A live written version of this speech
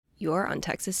You're on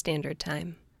Texas Standard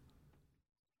Time.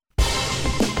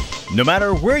 No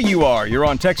matter where you are, you're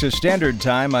on Texas Standard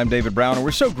Time. I'm David Brown, and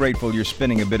we're so grateful you're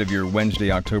spending a bit of your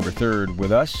Wednesday, October 3rd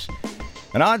with us.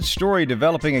 An odd story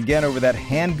developing again over that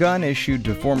handgun issued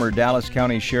to former Dallas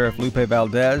County Sheriff Lupe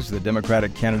Valdez, the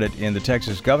Democratic candidate in the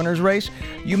Texas governor's race.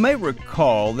 You may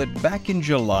recall that back in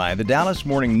July, the Dallas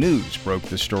Morning News broke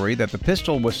the story that the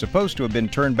pistol was supposed to have been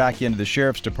turned back into the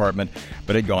sheriff's department,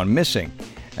 but had gone missing.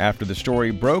 After the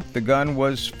story broke, the gun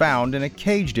was found in a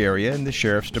caged area in the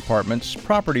sheriff's department's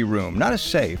property room, not a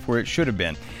safe where it should have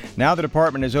been. Now the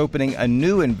department is opening a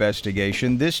new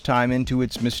investigation, this time into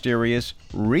its mysterious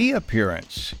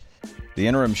reappearance. The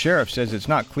interim sheriff says it's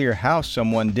not clear how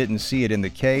someone didn't see it in the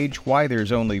cage, why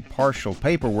there's only partial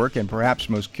paperwork, and perhaps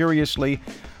most curiously,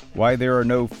 why there are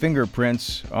no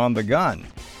fingerprints on the gun.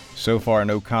 So far,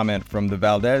 no comment from the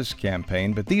Valdez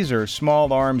campaign, but these are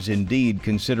small arms indeed,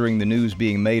 considering the news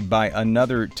being made by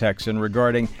another Texan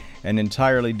regarding an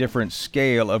entirely different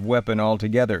scale of weapon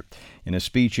altogether. In a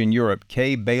speech in Europe,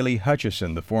 Kay Bailey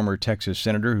Hutchison, the former Texas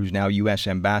senator who's now U.S.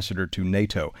 ambassador to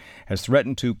NATO, has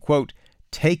threatened to, quote,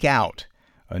 take out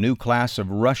a new class of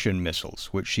Russian missiles,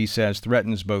 which she says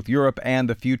threatens both Europe and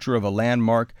the future of a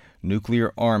landmark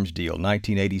nuclear arms deal,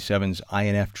 1987's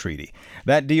INF Treaty.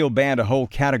 That deal banned a whole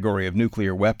category of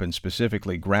nuclear weapons,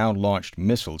 specifically ground-launched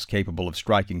missiles capable of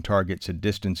striking targets at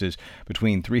distances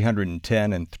between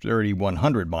 310 and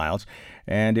 3,100 miles,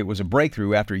 and it was a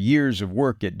breakthrough after years of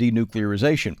work at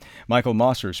denuclearization. Michael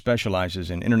Mosser specializes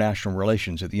in international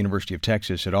relations at the University of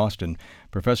Texas at Austin.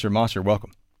 Professor Mosser,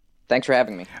 welcome. Thanks for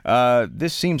having me.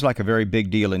 This seems like a very big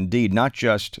deal indeed, not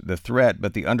just the threat,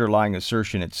 but the underlying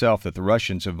assertion itself that the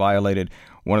Russians have violated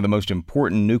one of the most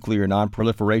important nuclear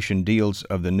non-proliferation deals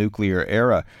of the nuclear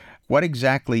era. What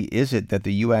exactly is it that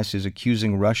the U.S. is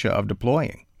accusing Russia of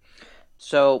deploying?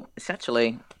 So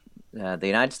essentially, the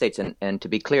United States, and to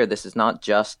be clear, this is not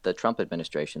just the Trump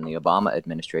administration. The Obama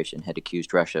administration had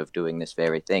accused Russia of doing this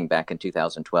very thing back in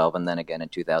 2012 and then again in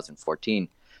 2014.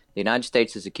 The United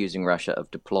States is accusing Russia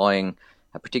of deploying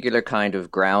a particular kind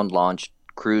of ground-launched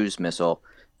cruise missile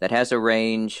that has a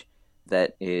range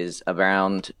that is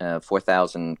around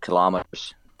 4,000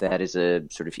 kilometers. That is a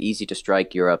sort of easy to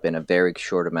strike Europe in a very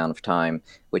short amount of time,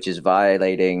 which is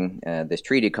violating this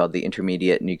treaty called the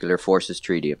Intermediate Nuclear Forces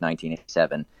Treaty of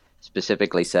 1987,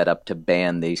 specifically set up to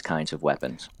ban these kinds of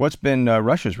weapons. What's been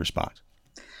Russia's response?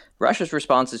 Russia's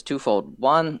response is twofold.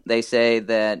 One, they say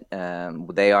that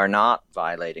they are not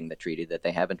violating the treaty, that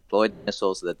they haven't deployed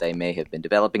missiles, that they may have been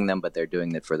developing them, but they're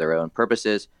doing it for their own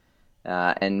purposes.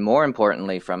 And more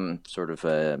importantly, from sort of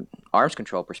an arms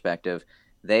control perspective,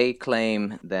 they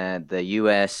claim that the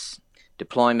U.S.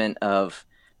 deployment of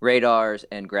radars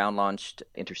and ground-launched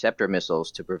interceptor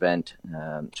missiles to prevent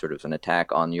sort of an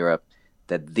attack on Europe,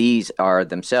 that these are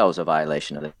themselves a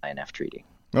violation of the INF Treaty.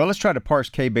 Well, let's try to parse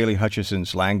Kay Bailey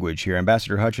Hutchison's language here.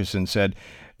 Ambassador Hutchison said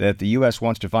that the U.S.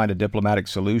 wants to find a diplomatic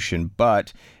solution,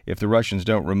 but if the Russians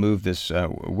don't remove this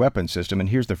weapon system, and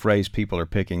here's the phrase people are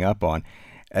picking up on,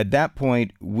 at that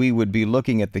point we would be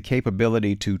looking at the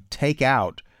capability to take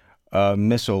out a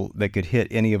missile that could hit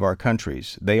any of our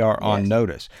countries. They are on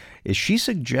notice. Is she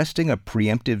suggesting a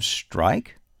preemptive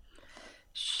strike?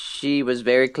 She was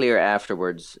very clear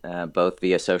afterwards, both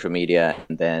via social media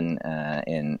and then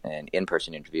in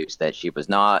in-person interviews, that she was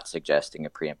not suggesting a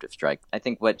preemptive strike. I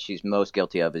think what she's most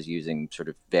guilty of is using sort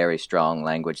of very strong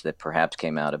language that perhaps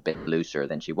came out a bit looser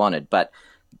than she wanted. But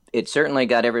it certainly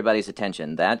got everybody's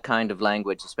attention. That kind of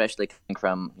language, especially coming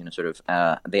from sort of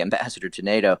the ambassador to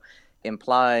NATO,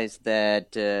 implies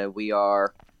that we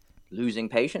are losing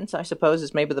patience, I suppose,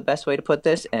 is maybe the best way to put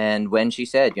this. And when she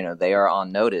said, they are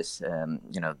on notice,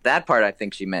 that part I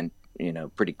think she meant,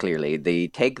 pretty clearly. The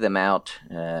take them out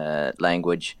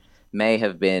language may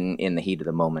have been in the heat of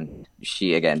the moment.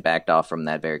 She, again, backed off from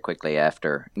that very quickly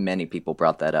after many people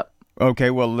brought that up. Okay,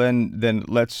 well, then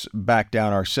let's back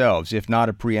down ourselves. If not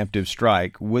a preemptive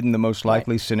strike, wouldn't the most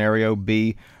likely scenario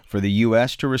be for the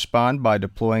U.S. to respond by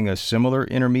deploying a similar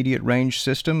intermediate range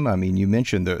system? I mean, you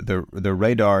mentioned the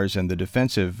radars and the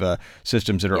defensive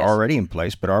systems that are already in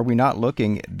place, but are we not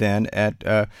looking then at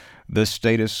the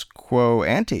status quo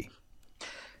ante?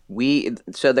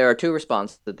 So there are two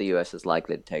responses that the U.S. is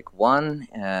likely to take. One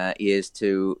is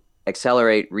to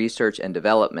accelerate research and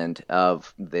development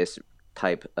of this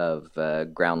type of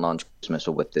ground launch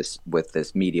missile with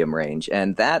this medium range,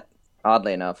 and that,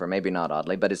 oddly enough, or maybe not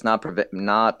oddly, but it's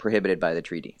not prohibited by the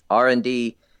treaty.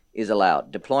 R&D is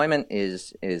allowed. Deployment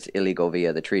is illegal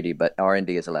via the treaty, but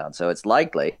R&D is allowed. So it's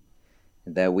likely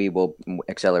that we will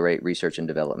accelerate research and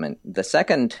development. The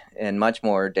second and much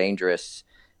more dangerous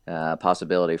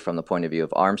possibility from the point of view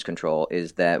of arms control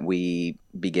is that we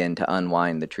begin to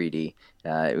unwind the treaty.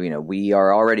 We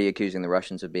are already accusing the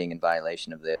Russians of being in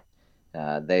violation of this.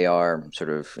 They are sort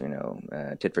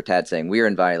of, tit for tat saying we're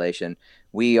in violation.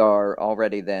 We are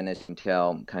already then, as you can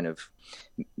tell, kind of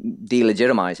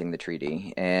delegitimizing the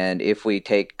treaty. And if we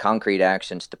take concrete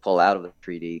actions to pull out of the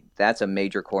treaty, that's a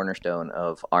major cornerstone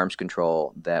of arms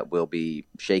control that will be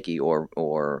shaky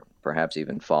or perhaps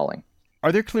even falling.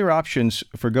 Are there clear options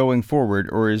for going forward,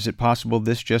 or is it possible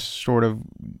this just sort of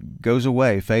goes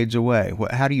away, fades away? What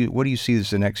do you see as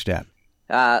the next step?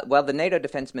 Well, the NATO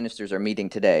defense ministers are meeting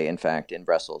today, in fact, in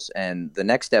Brussels. And the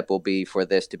next step will be for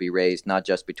this to be raised not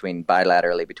just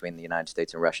bilaterally between the United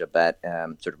States and Russia, but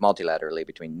sort of multilaterally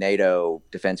between NATO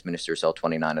defense ministers, all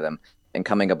 29 of them, and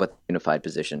coming up with a unified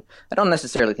position. I don't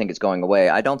necessarily think it's going away.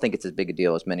 I don't think it's as big a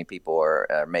deal as many people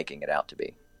are making it out to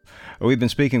be. We've been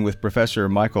speaking with Professor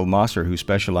Michael Mosser, who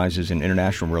specializes in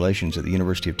international relations at the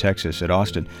University of Texas at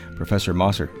Austin. Professor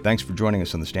Mosser, thanks for joining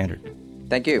us on The Standard.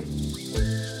 Thank you.